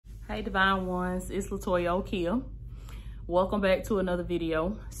Hey Divine Ones, it's Latoya Okia. Welcome back to another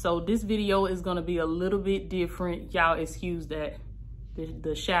video. So this video is going to be a little bit different. Y'all excuse that.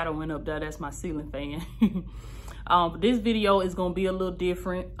 The shadow went up there. That's my ceiling fan. But this video is going to be a little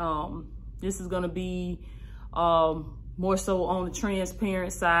different. This is going to be more so on the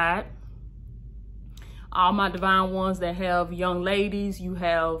transparent side. All my Divine Ones that have young ladies, you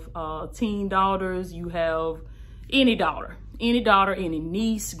have teen daughters, you have any daughter, any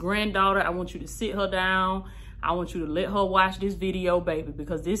niece, granddaughter, I want you to sit her down. I want you to let her watch this video, baby,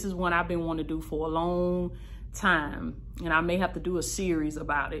 because this is one I've been wanting to do for a long time. And I may have to do a series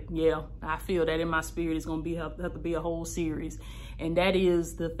about it. Yeah, I feel that in my spirit it's going to have to be a whole series. And that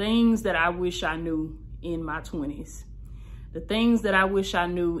is the things that I wish I knew in my 20s. The things that I wish I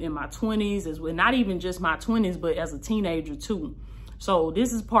knew in my 20s, as well, not even just my 20s, but as a teenager too. So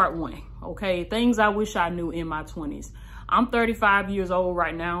this is part one, okay? Things I wish I knew in my 20s. I'm 35 years old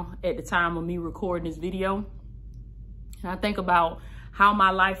right now at the time of me recording this video. And I think about how my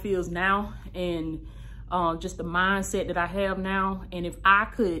life is now and just the mindset that I have now. And if I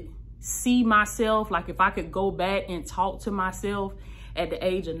could see myself, like if I could go back and talk to myself at the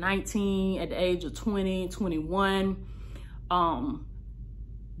age of 19, at the age of 20, 21,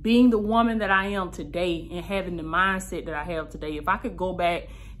 being the woman that I am today and having the mindset that I have today, if I could go back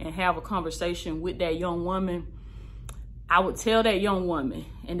and have a conversation with that young woman, I would tell that young woman,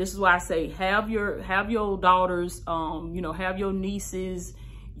 and this is why I say, have your daughters, you know, have your nieces,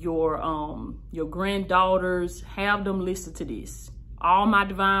 your granddaughters, have them listen to this. All my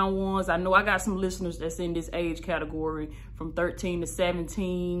Divine Ones, I know I got some listeners that's in this age category from 13 to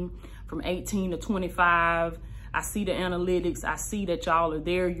 17, from 18 to 25. I see the analytics. I see that y'all are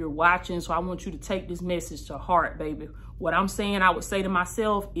there. You're watching. So I want you to take this message to heart, baby. What I'm saying, I would say to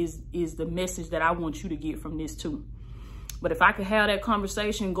myself is the message that I want you to get from this too. But if I could have that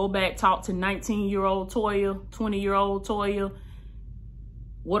conversation, go back, talk to 19-year-old Toya, 20-year-old Toya,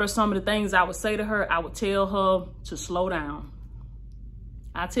 what are some of the things I would say to her? I would tell her to slow down.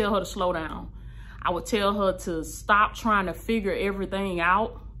 I tell her to slow down. I would tell her to stop trying to figure everything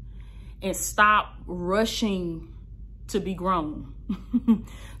out and stop rushing to be grown.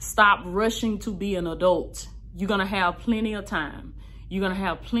 Stop rushing to be an adult. You're going to have plenty of time. You're going to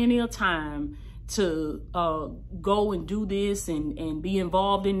have plenty of time to go and do this and be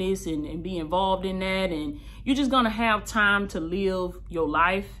involved in this and be involved in that. And you're just going to have time to live your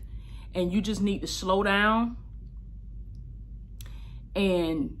life. And you just need to slow down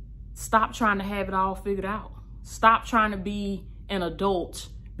and stop trying to have it all figured out. Stop trying to be an adult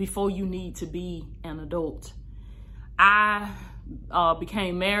before you need to be an adult. I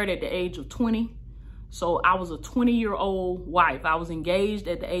became married at the age of 20. So I was a 20-year-old wife. I was engaged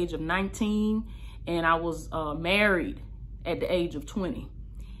at the age of 19 and I was married at the age of 20.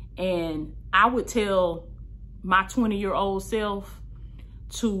 And I would tell my 20-year-old self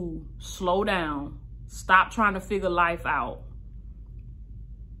to slow down, stop trying to figure life out.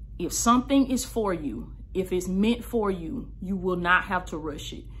 If something is for you, if it's meant for you, you will not have to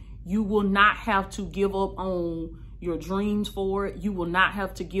rush it. You will not have to give up on your dreams for it. You will not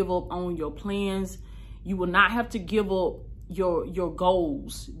have to give up on your plans. You will not have to give up your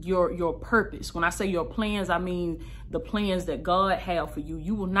goals, your purpose. When I say your plans, I mean the plans that God have for you.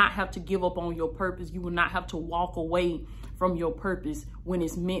 You will not have to give up on your purpose. You will not have to walk away from your purpose. When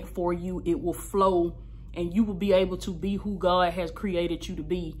it's meant for you, it will flow and you will be able to be who God has created you to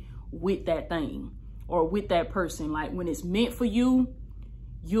be with that thing or with that person. Like when it's meant for you,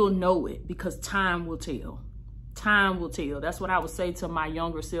 you'll know it because time will tell. Time will tell. That's what I would say to my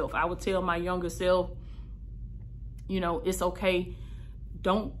younger self. I would tell my younger self, you know, it's okay.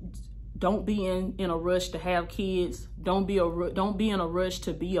 Don't be in a rush to have kids. Don't be in a rush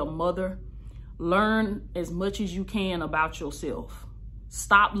to be a mother. Learn as much as you can about yourself.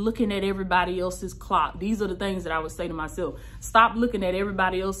 Stop looking at everybody else's clock. These are the things that I would say to myself. Stop looking at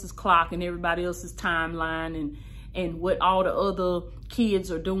everybody else's clock and everybody else's timeline and what all the other kids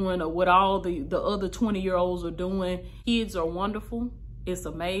are doing or what all the other 20-year-olds are doing. Kids are wonderful. It's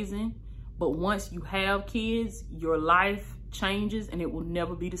amazing. But once you have kids, your life changes and it will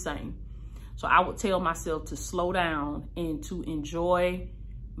never be the same. So I would tell myself to slow down and to enjoy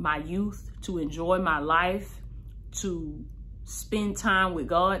my youth, to enjoy my life, to spend time with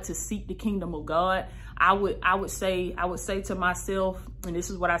God, to seek the kingdom of God. I would say to myself, and this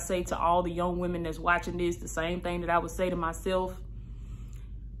is what I say to all the young women that's watching this, the same thing that I would say to myself: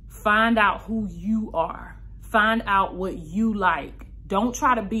 find out who you are. Find out what you like. Don't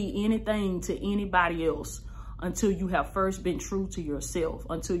try to be anything to anybody else until you have first been true to yourself,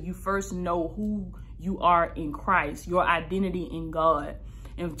 until you first know who you are in Christ, your identity in God.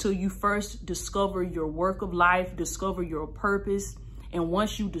 until you first discover your work of life, discover your purpose. And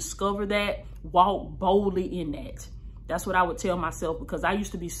once you discover that, walk boldly in that. That's what I would tell myself, because I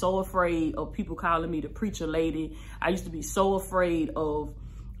used to be so afraid of people calling me the preacher lady. I used to be so afraid of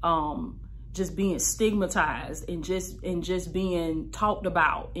just being stigmatized and just being talked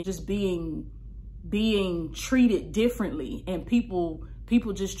about and just being treated differently. And people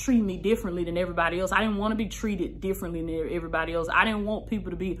just treat me differently than everybody else. I didn't want to be treated differently than everybody else. I didn't want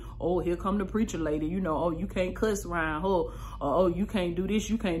people to be, oh, here come the preacher lady, you know, oh, you can't cuss around her, or oh, you can't do this,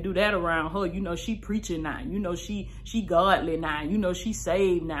 you can't do that around her, you know, she preaching now, you know, she godly now, you know, she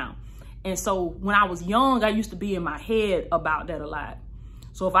saved now. And so when I was young, I used to be in my head about that a lot.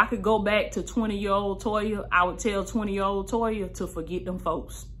 So if I could go back to 20-year-old Toya, I would tell 20-year-old Toya to forget them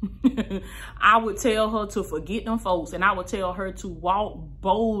folks. I would tell her to forget them folks, and I would tell her to walk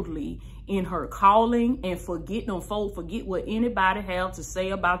boldly in her calling and forget them folks. Forget what anybody have to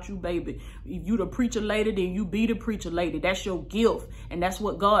say about you, baby. If you the preacher lady, then you be the preacher lady. That's your gift, and that's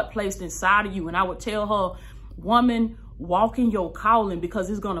what God placed inside of you. And I would tell her, woman, walk in your calling, because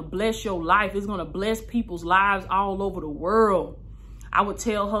it's going to bless your life. It's going to bless people's lives all over the world. I would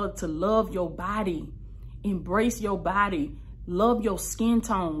tell her to love your body, embrace your body, love your skin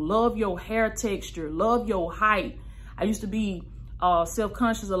tone, love your hair texture, love your height. I used to be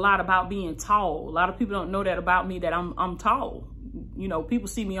self-conscious a lot about being tall. A lot of people don't know that about me, that I'm tall. You know, people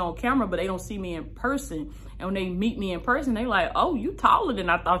see me on camera, but they don't see me in person. And when they meet me in person, they like, oh, you taller than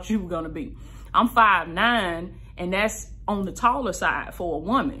I thought you were going to be. I'm 5'9", and that's on the taller side for a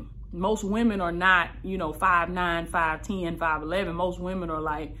woman. Most women are not, you know, 5'9", 5'10", 5'11". Most women are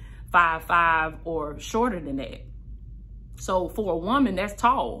like 5'5" or shorter than that. So for a woman, that's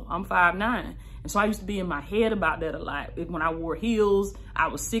tall. I'm 5'9". And so I used to be in my head about that a lot. When I wore heels, I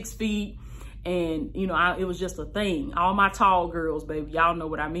was 6 feet. And, you know, it was just a thing. All my tall girls, baby, y'all know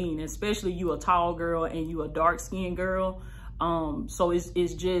what I mean. Especially you a tall girl and you a dark-skinned girl. So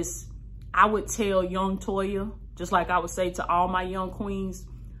it's just, I would tell young Toya, just like I would say to all my young queens,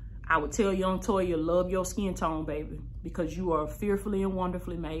 I would tell young Toya, love your skin tone, baby, because you are fearfully and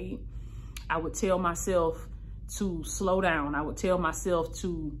wonderfully made. I would tell myself to slow down. I would tell myself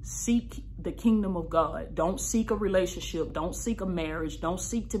to seek the kingdom of God. Don't seek a relationship. Don't seek a marriage. Don't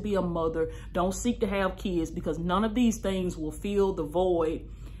seek to be a mother. Don't seek to have kids, because none of these things will fill the void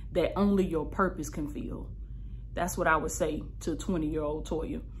that only your purpose can fill. That's what I would say to 20-year-old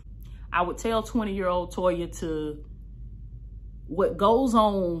Toya. I would tell 20-year-old Toya to, what goes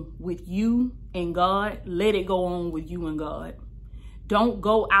on with you and God, let it go on with you and God. Don't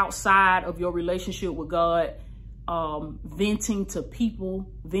go outside of your relationship with God, venting to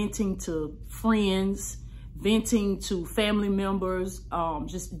people, venting to friends, venting to family members,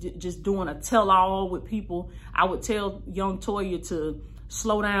 just doing a tell-all with people. I would tell young Toya to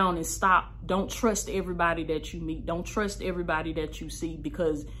slow down and stop. Don't trust everybody that you meet. Don't trust everybody that you see,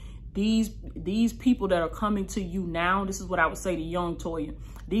 because these people that are coming to you now, this is what I would say to young Toya.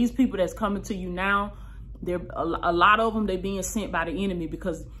 These people that's coming to you now, they're a lot of them, they're being sent by the enemy,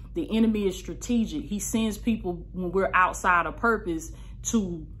 because the enemy is strategic. He sends people when we're outside of purpose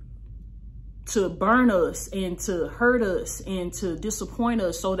to burn us and to hurt us and to disappoint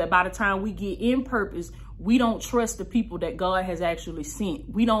us, so that by the time we get in purpose, we don't trust the people that God has actually sent.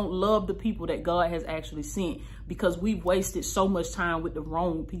 We don't love the people that God has actually sent, because we've wasted so much time with the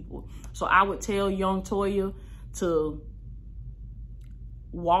wrong people. So I would tell young Toya to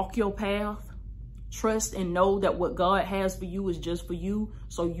walk your path, trust and know that what God has for you is just for you,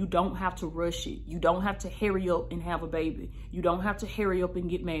 so you don't have to rush it. You don't have to hurry up and have a baby. You don't have to hurry up and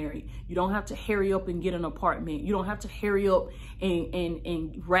get married. You don't have to hurry up and get an apartment. You don't have to hurry up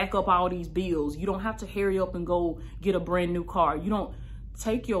and rack up all these bills. You don't have to hurry up and go get a brand new car. You don't.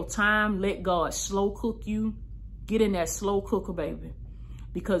 Take your time. Let God slow cook you. Get in that slow cooker, baby,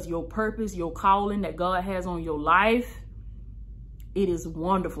 because your purpose, your calling that God has on your life, it is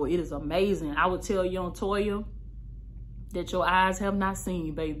wonderful. It is amazing. I would tell young Toya that your eyes have not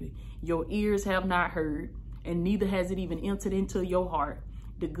seen, baby. Your ears have not heard, and neither has it even entered into your heart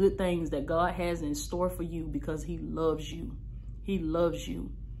the good things that God has in store for you, because he loves you. He loves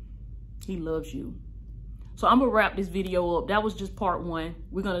you. He loves you. So I'm gonna wrap this video up. That was just part one.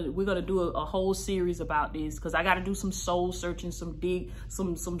 We're gonna do a whole series about this, because I got to do some soul searching, some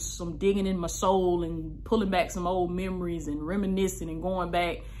digging in my soul and pulling back some old memories and reminiscing and going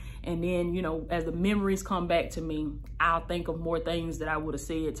back. And then, you know, as the memories come back to me, I'll think of more things that I would have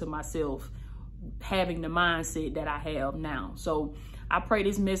said to myself, having the mindset that I have now. So I pray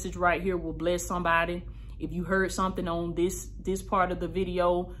this message right here will bless somebody. If you heard something on this part of the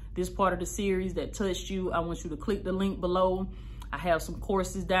video, this part of the series that touched you, I want you to click the link below. I have some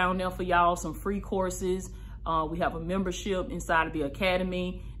courses down there for y'all, some free courses. We have a membership inside of the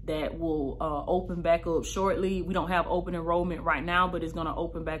academy that will open back up shortly. We don't have open enrollment right now, but it's gonna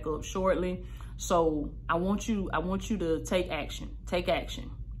open back up shortly. So I want you to take action. Take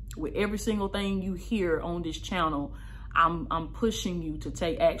action. With every single thing you hear on this channel, I'm pushing you to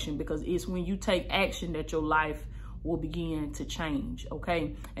take action, because it's when you take action that your life will begin to change,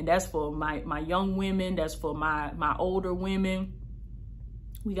 okay? And that's for my young women, that's for my older women.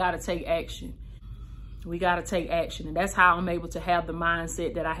 We gotta take action. We gotta take action. And that's how I'm able to have the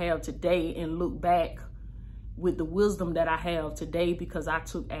mindset that I have today and look back with the wisdom that I have today, because I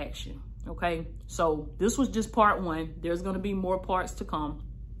took action, okay? So this was just part 1. There's gonna be more parts to come.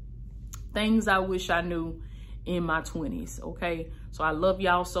 Things I wish I knew in my 20s, okay? So I love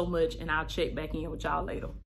y'all so much, and I'll check back in with y'all later.